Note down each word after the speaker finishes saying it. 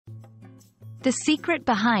The secret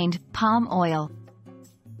behind palm oil.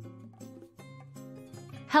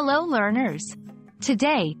 Hello learners!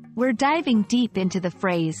 Today, we're diving deep into the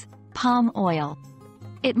phrase, palm oil.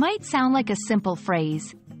 It might sound like a simple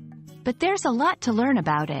phrase, but there's a lot to learn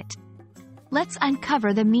about it. Let's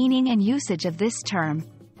uncover the meaning and usage of this term.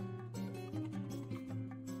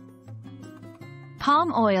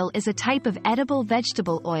 Palm oil is a type of edible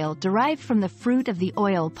vegetable oil derived from the fruit of the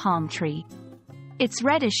oil palm tree. It's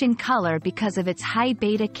reddish in color because of its high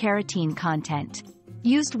beta-carotene content.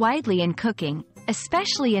 Used widely in cooking,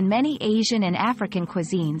 especially in many Asian and African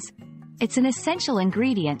cuisines, it's an essential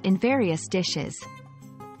ingredient in various dishes.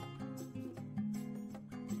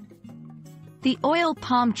 The oil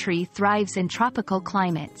palm tree thrives in tropical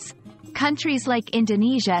climates. Countries like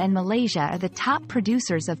Indonesia and Malaysia are the top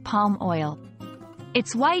producers of palm oil.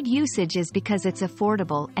 Its wide usage is because it's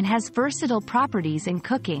affordable and has versatile properties in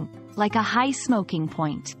cooking, like a high smoking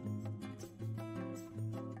point.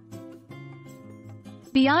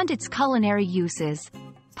 Beyond its culinary uses,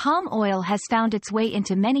 palm oil has found its way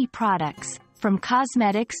into many products, from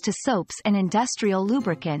cosmetics to soaps and industrial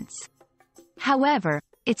lubricants. However,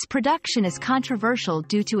 its production is controversial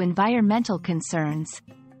due to environmental concerns.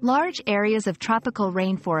 Large areas of tropical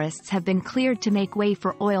rainforests have been cleared to make way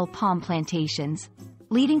for oil palm plantations,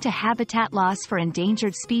 leading to habitat loss for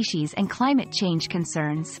endangered species and climate change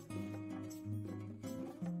concerns.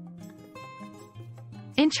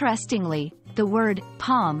 Interestingly, the word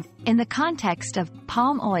palm, in the context of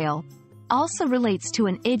palm oil, also relates to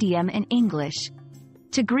an idiom in English: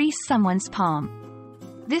 to grease someone's palm.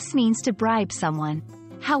 This means to bribe someone.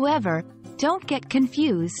 However, don't get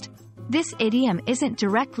confused. This idiom isn't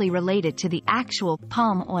directly related to the actual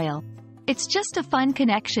palm oil. It's just a fun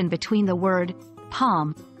connection between the word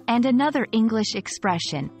palm and another English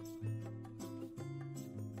expression.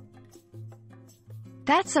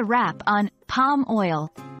 That's a wrap on palm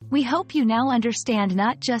oil. We hope you now understand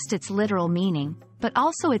not just its literal meaning, but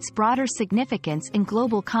also its broader significance in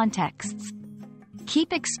global contexts.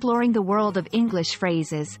 Keep exploring the world of English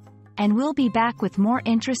phrases, and we'll be back with more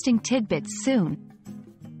interesting tidbits soon.